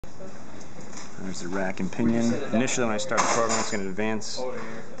There's the rack and pinion. Initially when I start the program, it's going to advance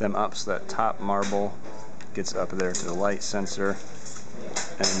them up so that top marble gets up there to the light sensor,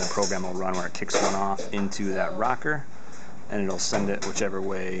 and then the program will run where it kicks one off into that rocker, and it'll send it whichever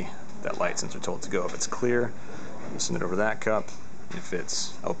way that light sensor told it to go. If it's clear, it'll send it over that cup. If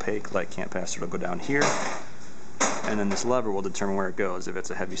it's opaque, light can't pass through, it'll go down here. And then this lever will determine where it goes. If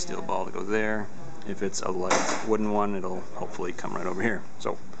it's a heavy steel ball, it'll go there. If it's a light wooden one, it'll hopefully come right over here.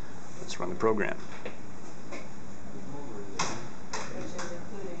 So let's run the program.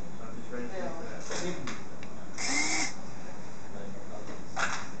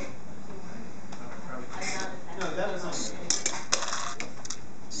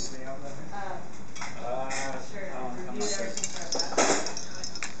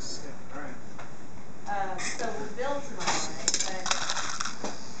 So we'll build tomorrow, right?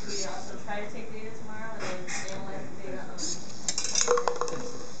 But we also try to take data tomorrow and then analyze the data on.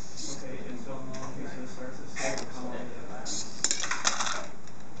 Okay, and so in case it starts at 6, how long did it last?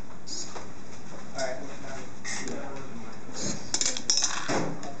 Alright.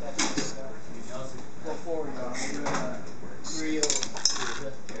 Go forward,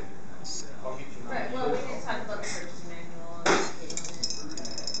 Right, well, we didn't talk about the purchase manual and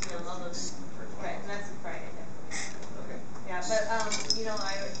all those. Right, and that's a Friday, definitely. Okay. Yeah, but, you know,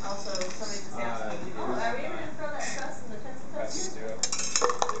 I would also, somebody just asked me, oh, are we ever going to throw that truss in the pencil test? Sure.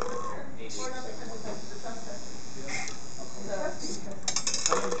 Or another pencil test, the truss test.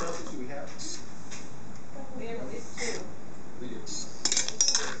 How many trusses do we have? We have at least 2. We do.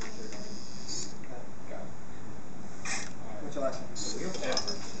 Got it. What's your last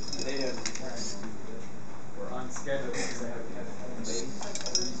one? We're on schedule because I have the baby.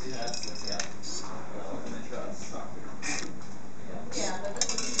 Yes, yeah. And the truss. Yeah, but this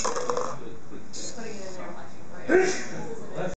is putting it in there and watching for it.